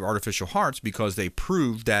history of artificial hearts because they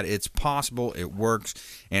proved that it's possible, it works,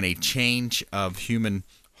 and a change of human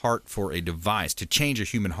heart for a device, to change a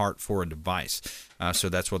human heart for a device. So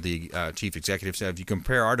that's what the chief executive said. If you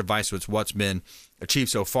compare our device with what's been achieved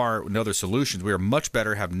so far with other solutions, we are much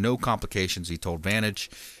better, have no complications, he told Vantage.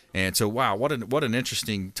 And so, wow, what an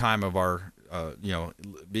interesting time of our,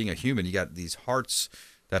 being a human. You got these hearts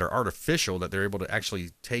that are artificial, that they're able to actually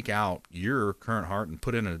take out your current heart and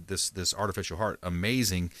put in this artificial heart.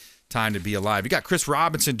 Amazing time to be alive. You got Chris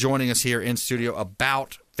Robinson joining us here in studio,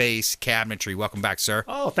 About Face Cabinetry. Welcome back, sir.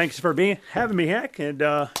 Oh, thanks for having me, Heck. And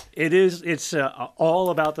it's all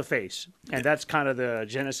about the face, and that's kind of the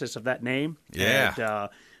genesis of that name. Yeah. And,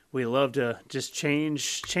 we love to just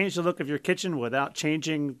change the look of your kitchen without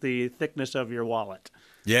changing the thickness of your wallet.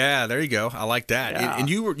 Yeah, there you go. I like that. Yeah. And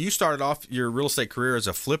you started off your real estate career as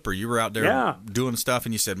a flipper. You were out there doing stuff,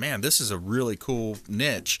 and you said, "Man, this is a really cool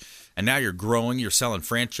niche." And now you're growing. You're selling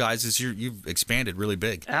franchises. You've expanded really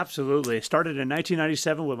big. Absolutely. Started in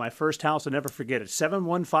 1997 with my first house. I'll never forget it.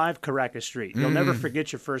 715 Caracas Street. You'll never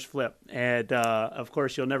forget your first flip. And, of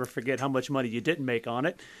course, you'll never forget how much money you didn't make on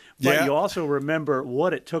it. But you also remember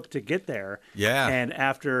what it took to get there. Yeah. And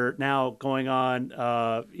after now going on,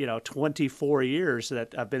 24 years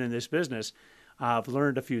that I've been in this business, I've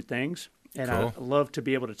learned a few things. And Cool. I love to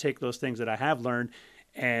be able to take those things that I have learned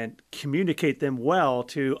and communicate them well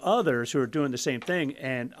to others who are doing the same thing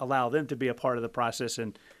and allow them to be a part of the process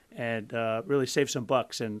and really save some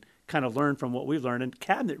bucks and kind of learn from what we've learned. And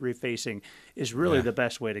cabinet refacing is really the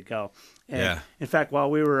best way to go. And in fact,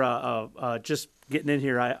 while we were just getting in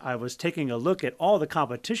here, I was taking a look at all the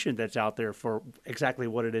competition that's out there for exactly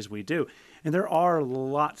what it is we do. And there are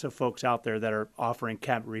lots of folks out there that are offering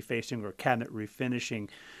cabinet refacing or cabinet refinishing.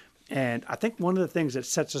 And I think one of the things that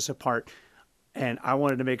sets us apart, and I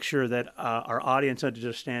wanted to make sure that our audience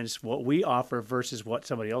understands what we offer versus what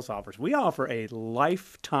somebody else offers. We offer a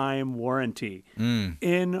lifetime warranty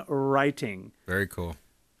in writing. Very cool.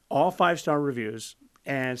 All 5-star reviews,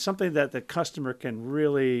 and something that the customer can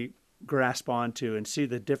really grasp onto and see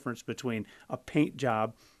the difference between a paint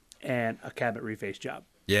job and a cabinet reface job.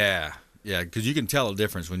 Yeah. Yeah, because you can tell a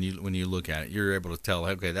difference when you look at it. You're able to tell,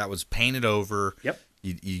 okay, that was painted over. Yep.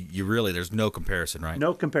 You really, there's no comparison, right?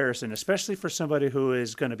 No comparison, especially for somebody who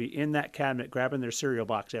is going to be in that cabinet grabbing their cereal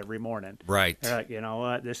box every morning. Right. They're like, you know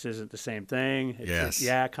what, this isn't the same thing. Yes.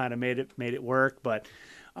 Kind of made it work, but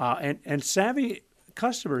and savvy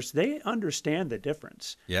customers, they understand the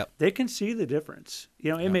difference. Yep. They can see the difference.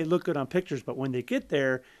 It may look good on pictures, but when they get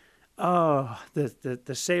there,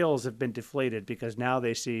 the sales have been deflated because now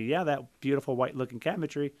they see, that beautiful white looking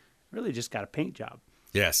cabinetry really just got a paint job.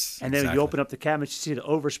 Yes. And then you open up the cabinet, you see the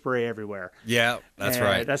overspray everywhere. Yeah, that's and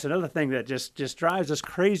right. That's another thing that just drives us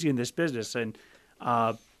crazy in this business. And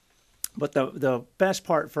but the best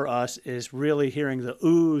part for us is really hearing the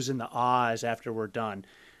oohs and the ahs after we're done,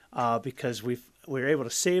 because we're able to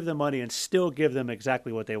save the money and still give them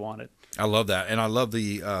exactly what they wanted. I love that, and I love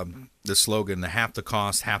the slogan: "The half the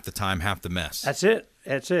cost, half the time, half the mess." That's it.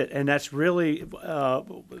 And that's really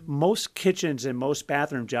most kitchens and most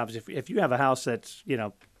bathroom jobs. If you have a house that's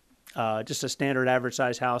just a standard average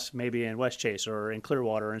size house, maybe in West Chase or in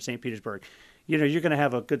Clearwater or in St. Petersburg, you're going to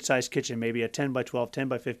have a good sized kitchen, maybe a 10 by 12, 10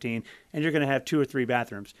 by 15, and you're going to have 2 or 3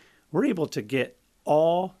 bathrooms. We're able to get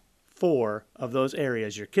all 4 of those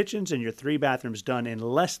areas, your kitchens and your 3 bathrooms, done in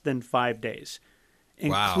less than 5 days,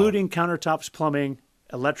 including countertops, plumbing,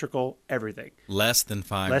 electrical, everything. Less than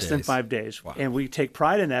 5 days. Less than 5 days. Wow. And we take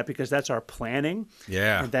pride in that because that's our planning.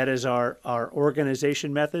 Yeah. And that is our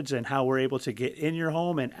organization methods and how we're able to get in your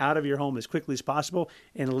home and out of your home as quickly as possible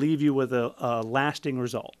and leave you with a lasting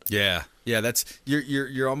result. Yeah. Yeah, that's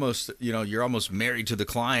you're almost you're almost married to the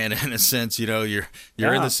client in a sense. You're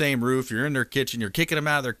in the same roof, you're in their kitchen, you're kicking them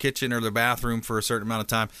out of their kitchen or their bathroom for a certain amount of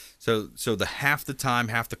time. So the half the time,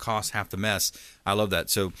 half the cost, half the mess. I love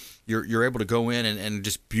that. So you're able to go in and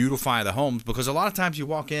just beautify the homes, because a lot of times you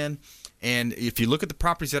walk in and if you look at the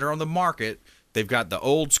properties that are on the market, they've got the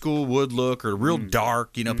old school wood look or real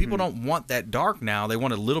dark. People don't want that dark now. They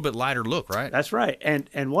want a little bit lighter look, right? That's right.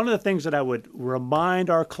 And one of the things that I would remind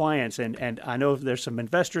our clients, and I know there's some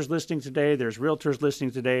investors listening today, there's realtors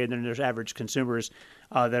listening today, and then there's average consumers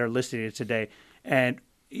that are listening today. And,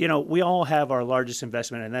 we all have our largest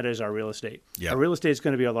investment, and that is our real estate. Yep. Our real estate is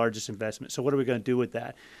going to be our largest investment. So what are we going to do with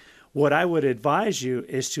that? What I would advise you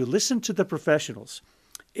is to listen to the professionals.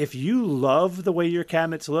 If you love the way your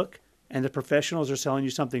cabinets look, and the professionals are selling you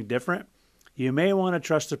something different, you may want to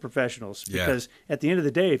trust the professionals, because at the end of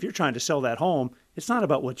the day, if you're trying to sell that home, it's not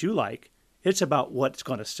about what you like. It's about what's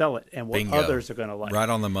going to sell it and what Bingo. others are going to like. Right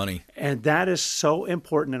on the money. And that is so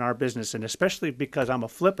important in our business, and especially because I'm a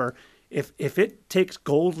flipper. If it takes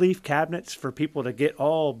gold leaf cabinets for people to get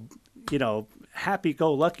all,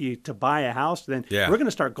 happy-go-lucky to buy a house, then we're going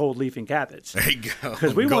to start gold leafing cabinets. There you go.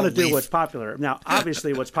 Because we want to do what's popular. Now,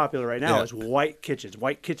 obviously, what's popular right now is white kitchens.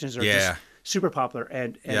 White kitchens are just super popular.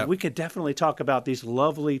 And we could definitely talk about these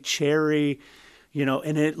lovely cherry,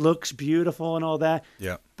 and it looks beautiful and all that.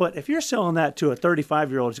 Yeah. But if you're selling that to a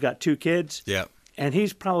 35-year-old who's got 2 kids, and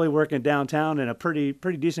he's probably working downtown in a pretty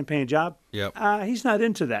decent paying job. Yep. He's not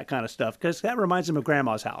into that kind of stuff because that reminds him of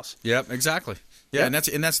grandma's house. Yep, exactly. Yeah, Yep.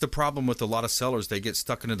 and that's the problem with a lot of sellers. They get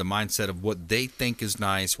stuck into the mindset of what they think is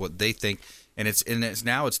nice, what they think, and it's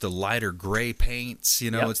the lighter gray paints.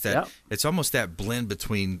 You know, Yep, it's almost that blend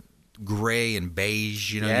between gray and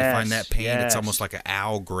beige. You know, Yes, you find that paint. yes. It's almost like an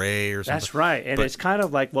owl gray or something. That's right, and But- it's kind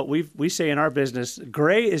of like what we say in our business.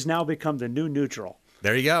 Gray has now become the new neutral.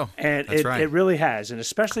 There you go. And That's right. it really has, and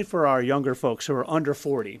especially for our younger folks who are under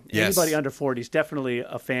 40. Yes. Anybody under 40 is definitely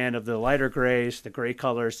a fan of the lighter grays, the gray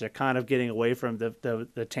colors. They're kind of getting away from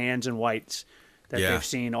the tans and whites that Yeah. they've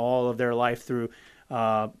seen all of their life through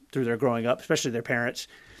their growing up, especially their parents.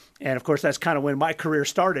 And of course, that's kind of when my career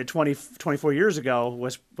started 24 years ago,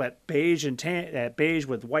 was that beige and beige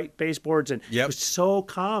with white baseboards, and Yep. it was so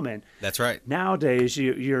common. That's right. Nowadays,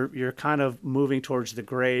 you're kind of moving towards the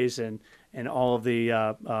grays and all of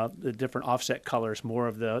the different offset colors, more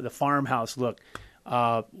of the farmhouse look.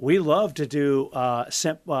 We love to do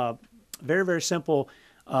very, very simple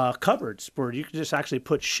cupboards where you can just actually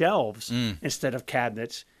put shelves instead of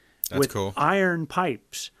cabinets. That's with cool. iron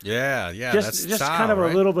pipes. Yeah, Just that's style, kind of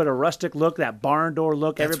right? a little bit of rustic look, that barn door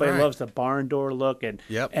look. That's Everybody right. loves the barn door look, and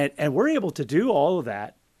Yep. and we're able to do all of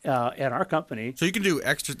that at our company. So you can do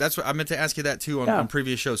extra. That's what I meant to ask you that too on, Yeah. on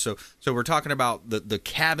previous shows. So we're talking about the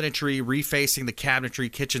cabinetry, refacing the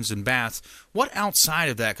cabinetry, kitchens and baths. What outside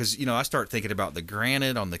of that? Because I start thinking about the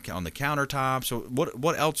granite on the countertops. So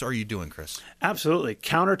what else are you doing, Chris? Absolutely,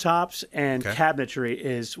 countertops and Okay. cabinetry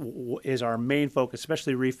is our main focus,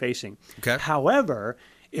 especially refacing. Okay. However,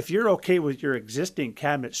 if you're okay with your existing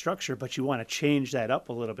cabinet structure, but you want to change that up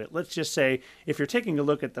a little bit, let's just say if you're taking a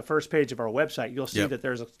look at the first page of our website, you'll see Yep. that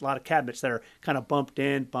there's a lot of cabinets that are kind of bumped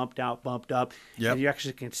in, bumped out, bumped up, Yep. and you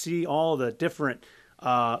actually can see all the different.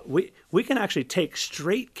 We can actually take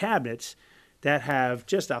straight cabinets that have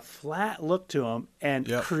just a flat look to them and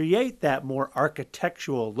Yep. create that more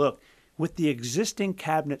architectural look with the existing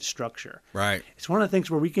cabinet structure. Right. It's one of the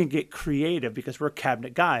things where we can get creative because we're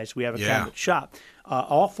cabinet guys. We have a Yeah. cabinet shop.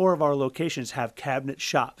 All 4 of our locations have cabinet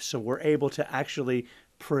shops, so we're able to actually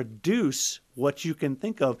produce what you can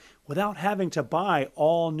think of without having to buy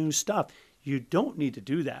all new stuff. You don't need to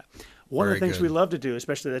do that. One of Very the things good. we love to do,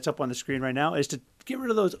 especially that's up on the screen right now, is to get rid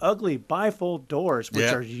of those ugly bifold doors, which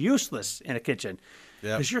Yeah. are useless in a kitchen.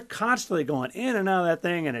 Yep. Because you're constantly going in and out of that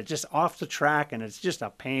thing, and it's just off the track, and it's just a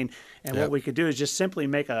pain. And Yep. what we could do is just simply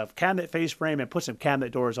make a cabinet face frame and put some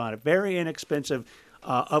cabinet doors on it. Very inexpensive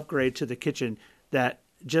upgrade to the kitchen that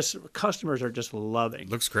just customers are just loving.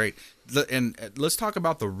 Looks great. And let's talk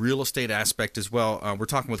about the real estate aspect as well. We're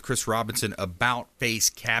talking with Chris Robinson about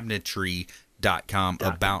FaceCabinetry.com,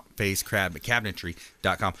 about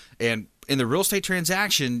FaceCabinetry.com. And in the real estate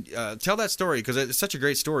transaction, tell that story because it's such a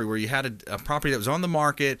great story where you had a property that was on the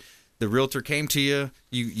market. The realtor came to you.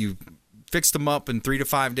 You fixed them up in 3 to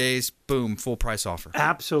 5 days. Boom, full price offer.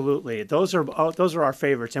 Absolutely. Those are our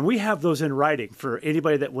favorites. And we have those in writing for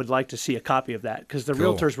anybody that would like to see a copy of that because the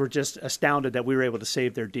Cool. realtors were just astounded that we were able to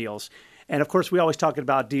save their deals. And of course, we always talk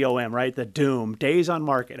about DOM, right? The doom, days on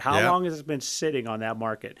market. How Yeah. long has it been sitting on that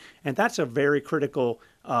market? And that's a very critical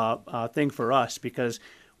thing for us because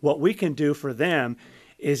what we can do for them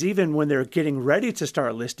is even when they're getting ready to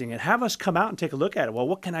start listing it, have us come out and take a look at it. Well,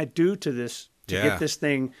 what can I do to this to Yeah. get this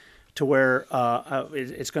thing to where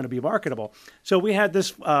it's going to be marketable? So we had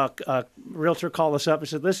this realtor call us up and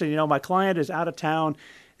said, listen, my client is out of town.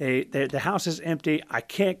 The house is empty.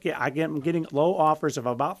 I'm getting low offers of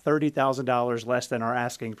about $30,000 less than our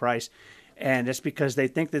asking price. And it's because they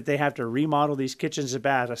think that they have to remodel these kitchens and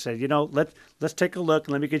baths. I said, let's take a look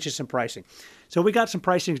and let me get you some pricing. So we got some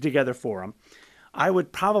pricing together for them. I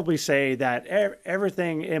would probably say that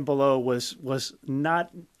everything in below was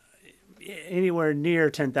not anywhere near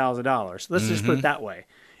 $10,000. Let's just put it that way.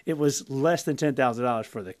 It was less than $10,000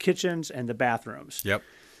 for the kitchens and the bathrooms. Yep.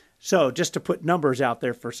 So just to put numbers out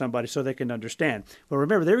there for somebody so they can understand. But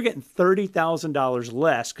remember, they were getting $30,000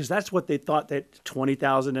 less because that's what they thought that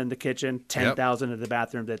 $20,000 in the kitchen, $10,000 in the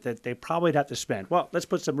bathroom that they probably have to spend. Well, let's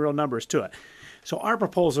put some real numbers to it. So our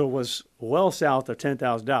proposal was well south of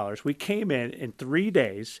 $10,000. We came in 3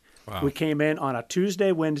 days. Wow. We came in on a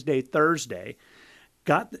Tuesday, Wednesday, Thursday,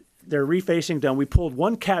 got their refacing done. We pulled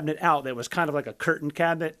one cabinet out that was kind of like a curtain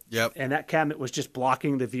cabinet. Yep. And that cabinet was just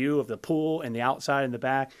blocking the view of the pool and the outside and the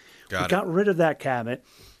back. Got we it. got rid of that cabinet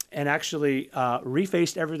and actually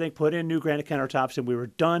refaced everything, put in new granite countertops, and we were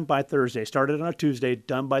done by Thursday. Started on a Tuesday,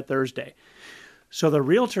 done by Thursday. So the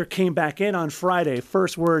realtor came back in on Friday.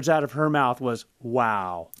 First words out of her mouth was,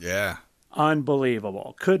 wow. Yeah.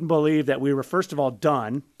 unbelievable. Couldn't believe that we were, first of all,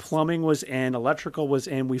 done. Plumbing was in, electrical was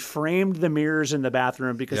in. We framed the mirrors in the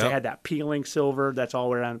bathroom because they had that peeling silver that's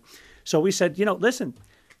all around. So we said, listen,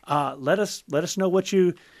 let us know what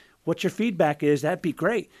your feedback is. That'd be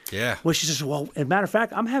great. Yeah. Well, she says, well, as a matter of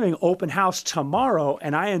fact, I'm having open house tomorrow,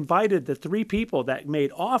 and I invited the 3 people that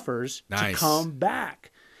made offers to come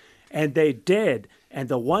back. And they did. And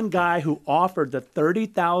the one guy who offered the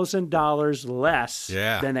 $30,000 less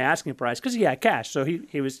than the asking price, because he had cash, so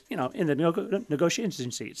he was in the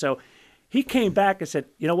negotiation seat. So he came back and said,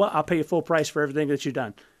 you know what, I'll pay you full price for everything that you've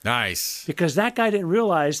done. Nice. Because that guy didn't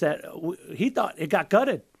realize that he thought it got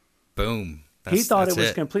gutted. Boom. He thought it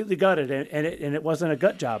was completely gutted, and it wasn't a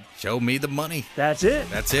gut job. Show me the money. That's it.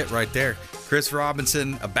 That's it right there. Chris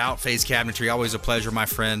Robinson, About Face Cabinetry. Always a pleasure, my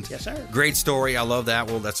friend. Yes, sir. Great story. I love that.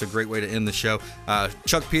 Well, that's a great way to end the show.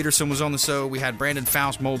 Chuck Peterson was on the show. We had Brandon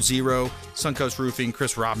Faust, Mold Zero, Suncoast Roofing,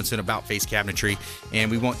 Chris Robinson, About Face Cabinetry.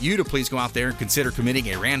 And we want you to please go out there and consider committing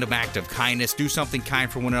a random act of kindness. Do something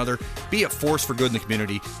kind for one another. Be a force for good in the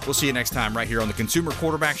community. We'll see you next time right here on the Consumer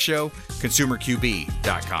Quarterback Show,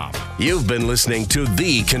 ConsumerQB.com. You've been listening to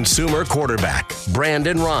The Consumer Quarterback,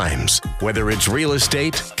 Brandon Rhymes. Whether it's real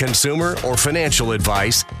estate, consumer, or financial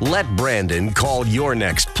advice, let Brandon call your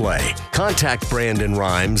next play. Contact Brandon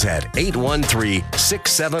Rhymes at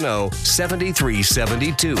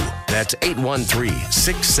 813-670-7372. That's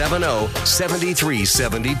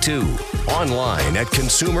 813-670-7372. Online at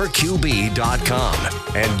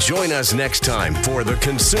ConsumerQB.com. And join us next time for the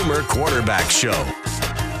Consumer Quarterback Show.